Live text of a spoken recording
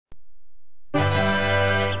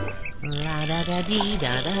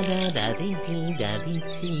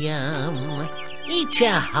Da-da-dee-da-da-da-da-dee-dee-da-dee-dee-yum. Eat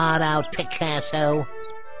your heart out, Picasso.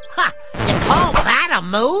 Ha! You call that a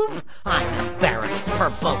move? I'm embarrassed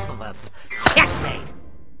for both of us. Checkmate!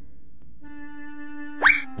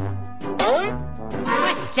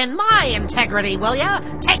 Question my integrity, will ya?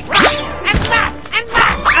 Take that, and that, and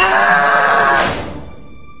that!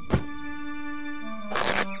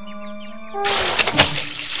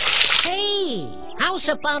 Hey, how's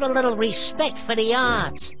about a little respect for the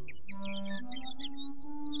odds?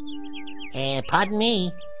 Pardon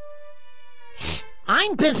me.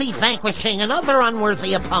 I'm busy vanquishing another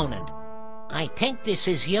unworthy opponent. I think this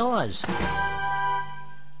is yours.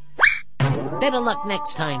 Better luck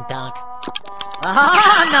next time, Doc.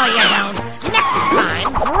 Oh, no you don't. Next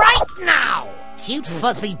time, right now. Cute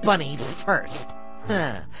fuzzy bunnies first.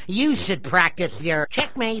 You should practice your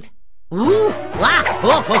checkmate. Ooh, wah,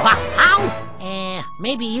 oh, ow.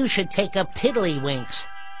 Maybe you should take up tiddlywinks.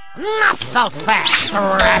 Not so fast,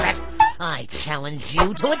 rabbit. I challenge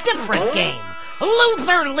you to a different game.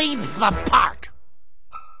 Luther leaves the park.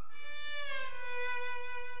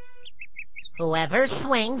 Whoever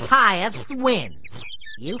swings highest wins.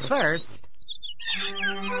 You first.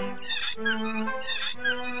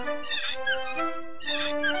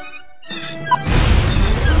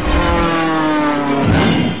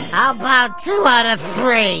 How about 2 out of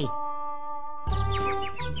 3?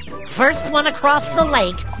 First one across the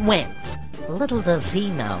lake wins. Little does he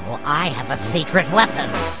know, I have a secret weapon.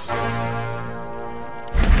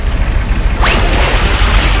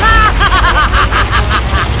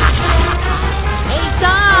 Hey,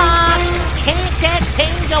 Doc! Can't that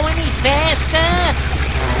thing go any faster?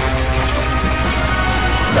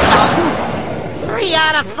 3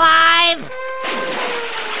 out of 5?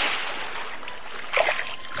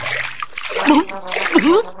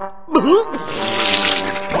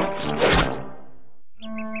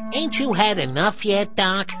 Ain't you had enough yet,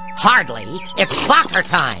 Doc? Hardly. It's soccer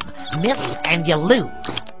time. Miss and you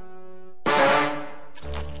lose.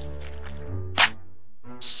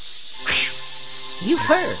 You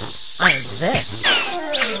first. I insist.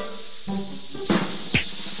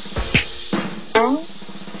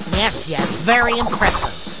 Yes, very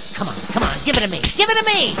impressive. Come on, give it to me. Give it to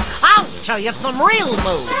me. I'll show you some real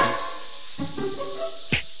moves.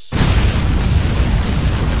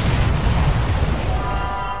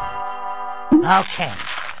 Okay,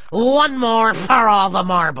 one more for all the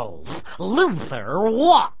marbles. Luther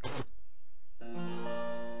walks.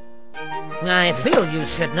 I feel you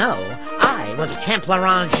should know. I was Camp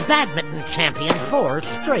Larange badminton champion 4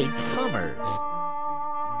 straight summers.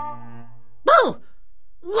 Oh!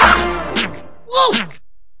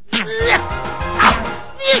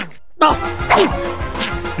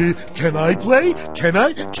 Can I play? Can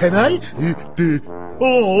I?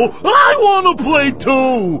 Oh, I want to play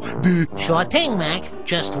too! Sure thing, Mac.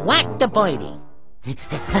 Just whack the birdie.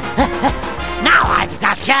 Now I've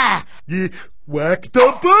got ya! Whack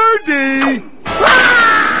the birdie!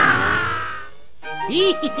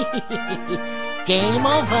 Game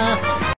over.